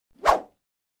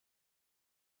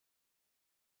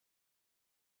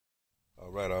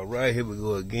All right, here we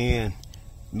go again.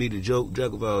 Me, the joke,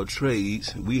 jack of all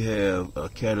trades. We have a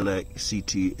Cadillac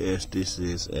CTS. This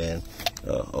is an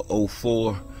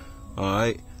 04. All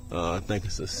right, I think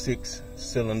it's a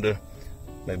 6-cylinder,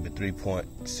 maybe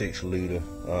 3.6 liter.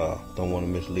 Don't want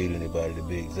to mislead anybody to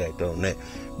be exact on that.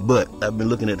 But I've been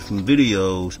looking at some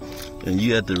videos, and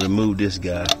you have to remove this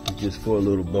guy. It's just 4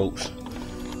 little bolts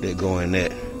that go in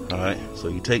that. All right, so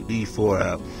you take these 4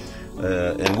 out.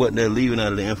 And what they're leaving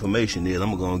out of the information is,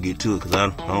 I'm going to get to it because I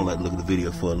don't like to look at the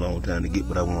video for a long time to get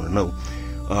what I want to know.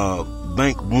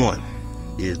 Bank 1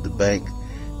 is the bank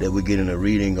that we're getting a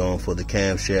reading on for the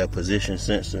camshaft position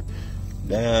sensor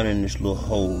down in this little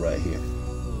hole right here.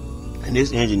 And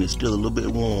this engine is still a little bit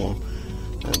warm,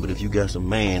 but if you got some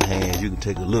man hands, you can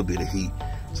take a little bit of heat.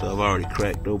 So I've already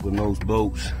cracked open those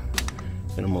bolts,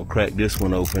 and I'm going to crack this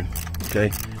one open,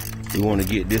 okay? We want to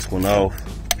get this one off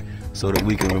so that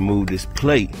we can remove this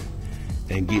plate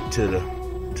and get to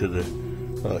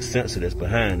the sensor that's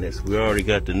behind this. We already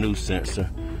got the new sensor,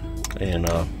 and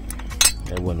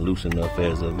that wasn't loose enough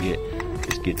as of yet.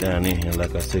 Let's get down in here.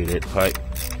 Like I say, that pipe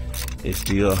is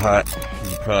still hot.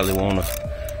 You probably want to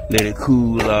let it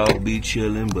cool off, be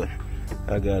chilling, but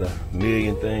I got a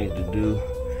million things to do.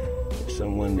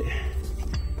 Someone that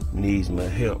needs my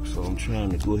help, so I'm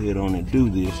trying to go ahead on and do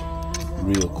this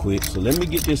real quick. So let me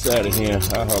get this out of here.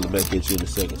 I'll holler back at you in a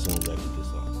second as soon as I get this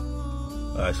off.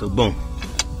 All right, so boom.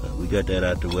 We got that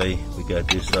out the way. We got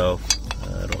this off.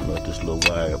 I don't know if this little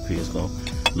wire up here is going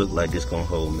to look like it's going to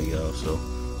hold me, y'all. So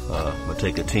I'm going to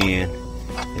take a 10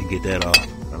 and get that off.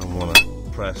 I don't want to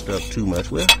pry stuff too much.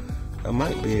 Well, I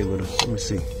might be able to. Let me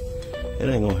see. It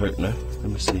ain't going to hurt now. Let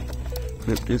me see.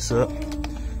 Flip this up.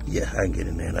 Yeah, I can get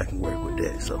in there and I can work with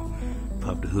that. So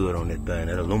pop the hood on that thing.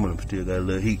 That aluminum still got a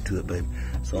little heat to it, baby.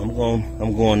 So I'm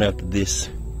going after this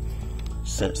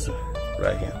sensor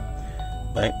right here.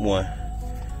 Bank 1,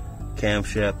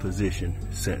 camshaft position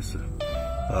sensor.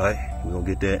 All right, we're gonna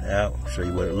get that out, show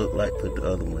you what it looked like, put the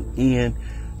other one in,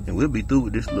 and we'll be through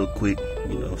with this little quick,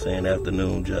 you know what I'm saying,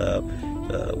 afternoon job.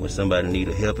 When somebody need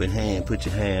a helping hand, put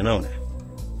your hand on it.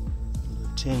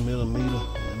 10 millimeter,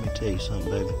 let me tell you something,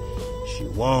 baby. She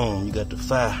warm, you got the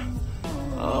fire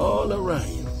all around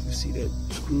you. You see that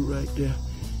screw right there?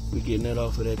 We're getting that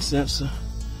off of that sensor.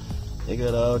 They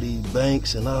got all these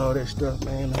banks and all that stuff,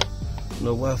 man. I don't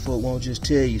know why folk won't just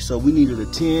tell you. So we needed a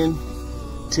 10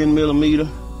 millimeter.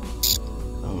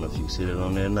 I don't know if you can see that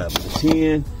on there or not, but a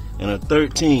 10 and a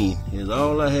 13 is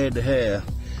all I had to have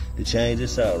to change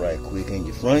this out right quick in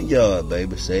your front yard,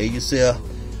 baby. Save yourself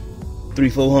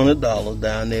 $300-400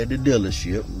 down there at the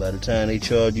dealership. By the time they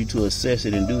charge you to assess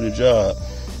it and do the job,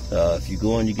 if you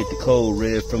go and you get the code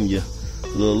read from your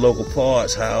little local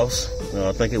parts house,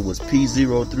 I think it was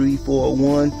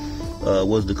P0341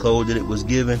 was the code that it was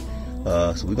given.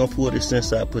 So we're gonna pull this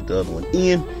sensor out, put the other one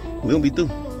in, we'll be through.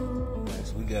 Right,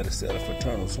 so we got a set of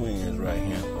fraternal swings right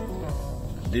here.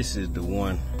 This is the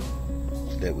one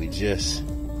that we just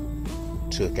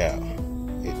took out.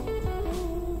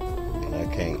 And I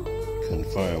can't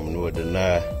confirm nor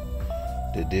deny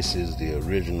that this is the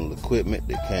original equipment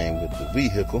that came with the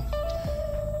vehicle,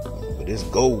 but it's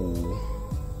gold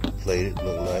plated,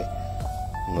 look like.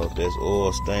 I don't know if that's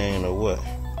oil stain or what.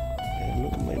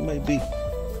 It may be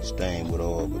stained with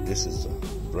oil, but this is a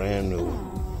brand new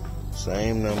one.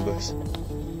 Same numbers,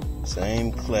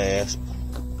 same clasp.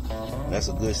 That's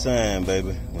a good sign,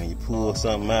 baby. When you pull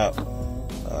something out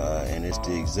and it's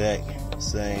the exact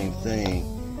same thing,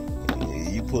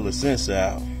 you pull a sensor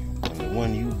out and the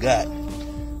one you got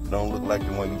don't look like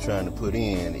the one you're trying to put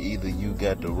in. Either you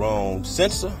got the wrong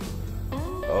sensor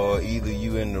or either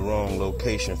you in the wrong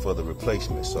location for the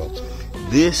replacement. So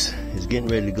this is getting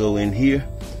ready to go in here.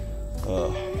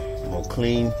 I'm gonna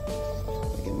clean,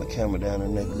 get my camera down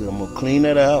in there good. I'm gonna clean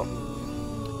that out,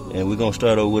 and we're gonna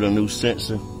start over with a new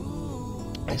sensor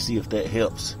and see if that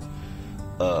helps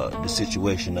the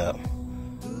situation out.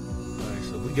 Alright,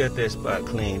 so we got that spot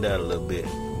cleaned out a little bit.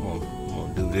 I'm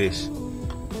gonna do this.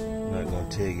 I'm not gonna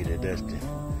tell you that that's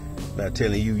not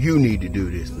telling you you need to do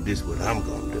this, but this is what I'm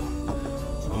gonna do.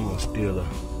 I'm gonna steal a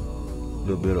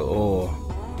little bit of oil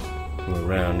from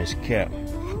around this cap.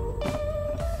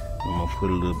 I'm gonna put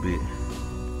a little bit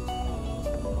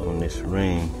on this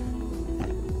ring.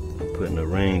 I'm putting a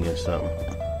ring in something.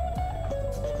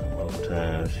 Most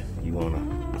times you wanna,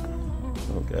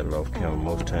 I got it off camera,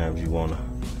 most times you wanna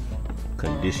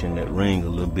condition that ring a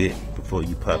little bit before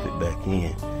you pop it back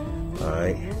in.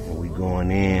 Alright, and we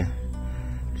going in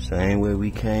same way we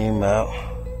came out,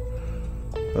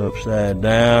 upside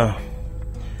down.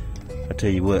 I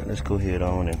tell you what, let's go ahead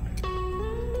on and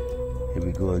here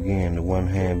we go again, the one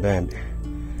hand bandit.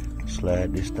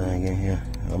 Slide this thing in here.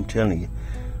 I'm telling you,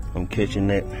 I'm catching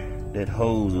that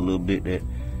hose a little bit, that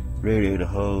radiator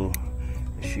hose.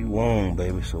 She warm,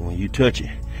 baby, so when you touch it,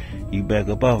 you back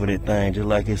up off of that thing just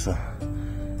like it's a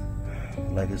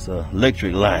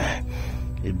electric line.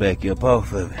 It back you up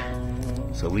off of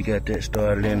it. So we got that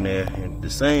started in there, and the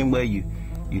same way you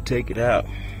take it out,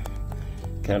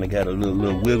 kind of got a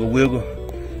little wiggle,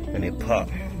 and it pop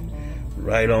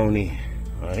right on in.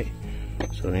 All right.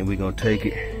 So then we're gonna take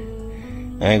it,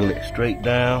 angle it straight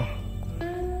down.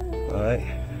 All right.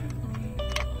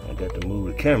 I got to move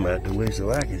the camera out the way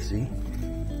so I can see.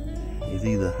 It's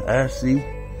either I see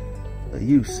or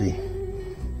you see.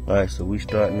 All right. So we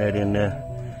starting that in there.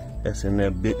 That's in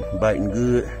there biting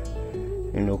good.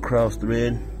 Ain't no cross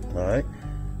thread. All right.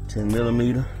 10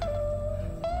 millimeter.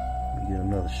 Let me get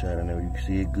another shot in there where you can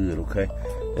see it good. Okay.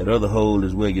 That other hole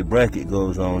is where your bracket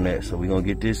goes on that. So we're gonna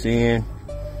get this in.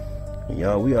 And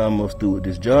y'all, we almost through with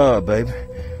this job, baby.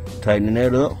 Tightening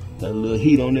that up. Got a little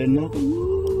heat on that knuckle.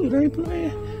 Woo, it ain't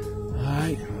playing. All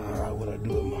right, what I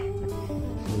do with my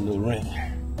little ring.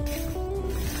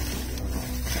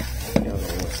 Y'all don't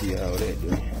want to see how that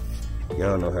do.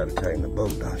 Y'all know how to tighten the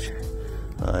bolt, don't you?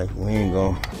 All right, we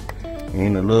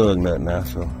ain't a lug nut now,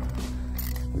 so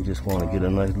we just want to get a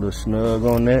nice little snug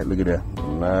on that. Look at that,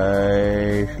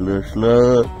 nice little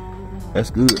slug. That's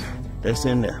good. That's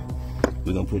in there.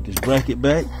 We're gonna put this bracket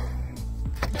back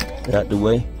out the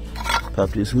way. Pop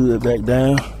this hood back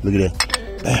down. Look at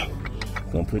that. Bam.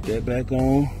 Gonna put that back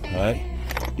on. All right.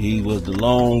 These was the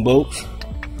long bolts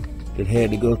that had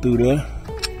to go through there.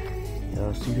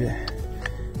 Y'all see that?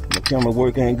 My camera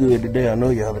work ain't good today. I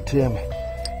know y'all will tell me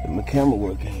that my camera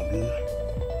work ain't good.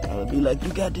 Y'all be like,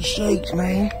 you got the shakes,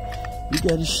 man. You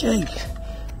got the shakes.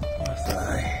 That's all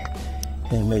right.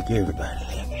 Can't make everybody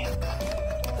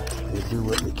happy. We do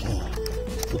what we can.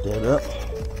 Put that up.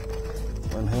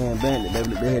 One hand bandit,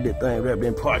 baby. They had that thing wrapped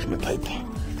in parchment paper.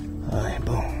 All right,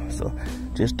 boom. So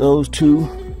just those two.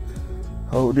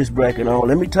 Hold this bracket on.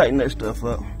 Let me tighten that stuff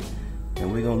up.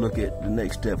 And we're gonna look at the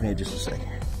next step here in just a second.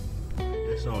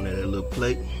 It's on there, that little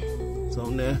plate. It's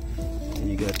on there. And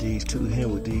you got these two here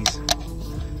with these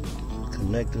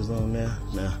connectors on there.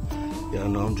 Now, y'all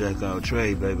know I'm jack all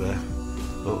trade, baby.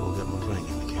 Uh-oh, got my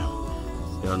finger in the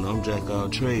camera. Y'all know I'm jack all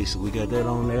trade, so we got that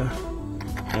on there.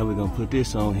 Now we're gonna put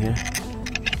this on here.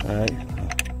 All right.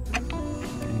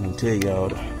 I'm gonna tell y'all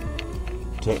the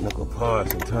technical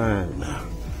parts and terms now.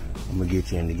 I'm gonna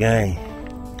get you in the game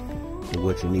of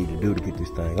what you need to do to get this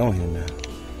thing on here now.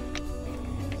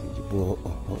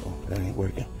 That ain't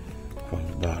working from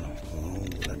the bottom. Oh,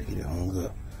 got to get it hung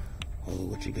up. Oh,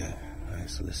 what you got? All right,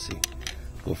 so let's see.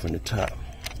 Go from the top.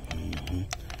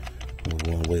 Move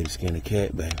one way to skin the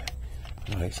cat, baby.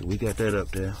 All right, so we got that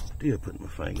up there. Still putting my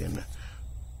finger in there.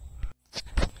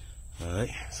 All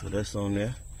right, so that's on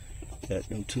there. Got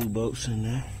them two bolts in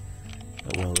there.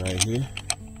 That one right here.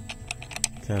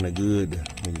 Kind of good.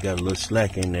 When you got a little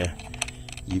slack in there,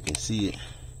 you can see it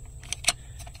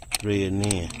threading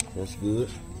in. That's good.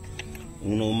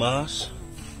 Uno más.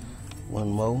 One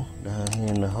more down here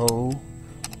in the hole.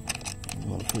 I'm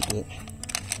gonna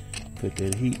put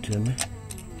that heat to me.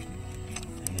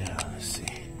 Yeah, let's see.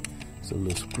 It's a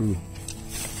little screw,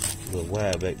 a little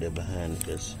wire back there behind it.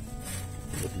 That's,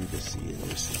 if you can see it, let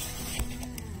me see.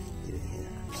 Get in here.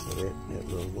 So that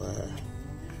little wire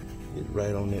is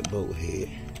right on that bolt head.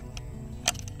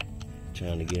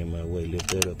 Trying to get in my way. Lift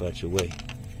that up out your way.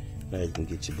 Now you can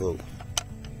get your boat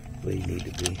where you need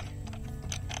to be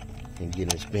and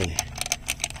get it spinning. You know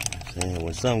what I'm saying?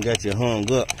 When something got you hung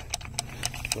up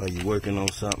while you're working on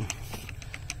something,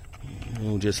 you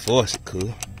don't just force it, cool.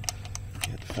 You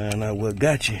have to find out what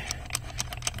got you.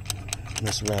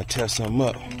 Mess around, tear something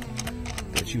up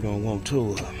that you don't want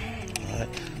to. Alright?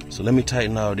 So let me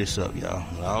tighten all this up, y'all.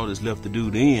 All that's left to do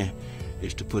then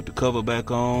is to put the cover back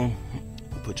on,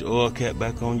 put your oil cap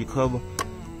back on your cover,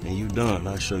 and you done.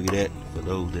 I'll show you that for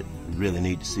those that really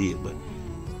need to see it, but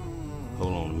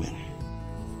hold on a minute.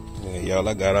 Yeah, y'all,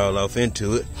 I got all off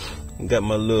into it. I got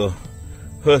my little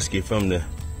Husky from the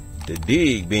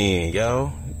dig bin, y'all.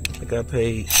 I think I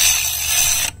paid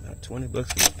about 20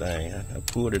 bucks for the thing. I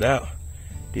pulled it out.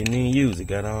 Didn't even use it.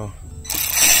 Got all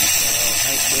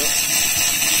hyped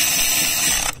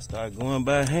up. Started going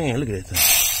by hand. Look at that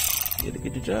thing. Get to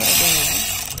get the job done.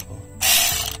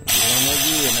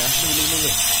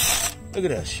 Look at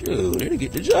that, shoot, it'll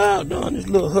get the job done. This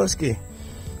little Husky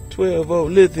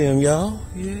 12-volt lithium, y'all.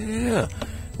 Yeah,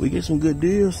 we get some good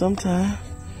deals sometimes.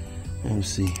 Let me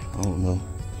see, I don't know.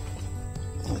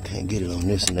 I can't get it on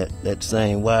this and that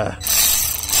same wire.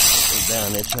 It's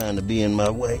down there trying to be in my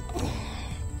way.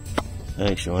 I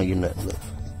ain't showing you nothing, look.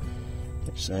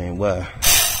 Same wire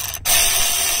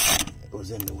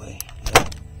was in the way.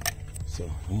 So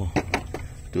I'm gonna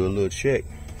do a little check.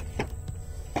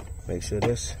 Make sure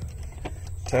that's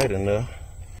tight enough.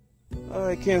 All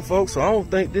right, Ken folks, so I don't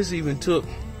think this even took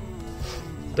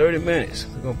 30 minutes.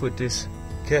 We're gonna put this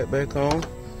cap back on.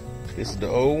 This is the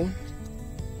old one.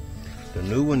 The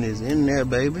new one is in there,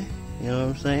 baby. You know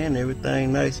what I'm saying?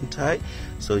 Everything nice and tight.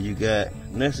 So you got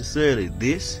necessarily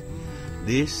this,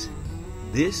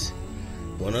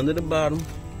 one under the bottom,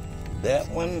 that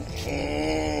one.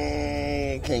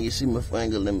 Can you see my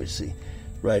finger? Let me see.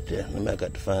 Right there. I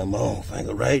got to find my own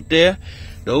finger right there.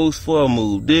 Those four,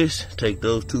 move this. Take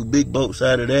those two big bolts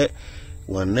out of that.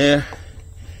 One there,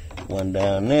 one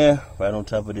down there, right on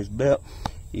top of this belt.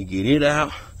 You get it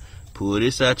out. Pull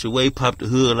this out your way, pop the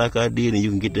hood like I did, and you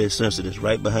can get that sensor that's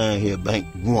right behind here, bank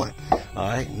one. All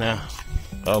right, now,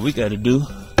 all we got to do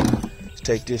is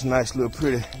take this nice little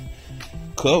pretty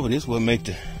cover. This will make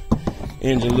the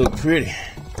engine look pretty.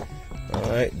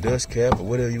 All right, dust cap or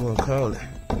whatever you want to call it.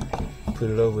 Put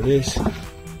it over this.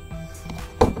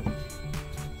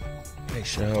 Make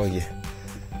sure all your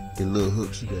little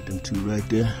hooks, you got them two right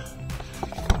there.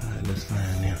 All right, let's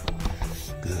find them.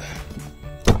 Good.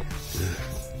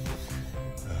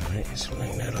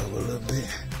 Swing that over a little bit.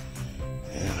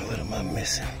 And what am I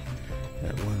missing?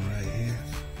 That one right here.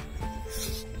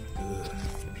 Good.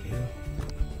 Yeah.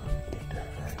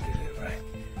 Get it right.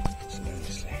 So let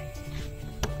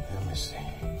me see.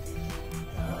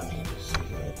 I need to see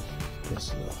that. This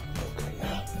look. Okay,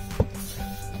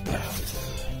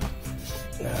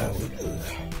 now we good.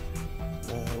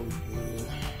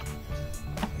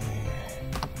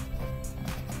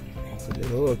 And put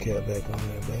that oil cap back on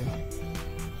there, baby.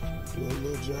 Do a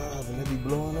little job and they be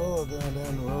blowing oil down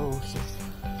the road. So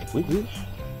we good.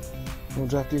 We're gonna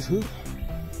drop this hoop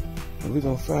and we're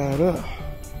gonna fire it up.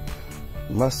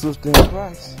 My sister in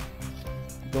Christ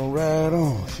gonna ride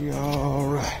on. She all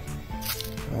right.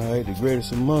 All right, the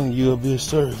greatest among you will be a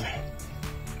servant.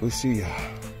 We'll see y'all.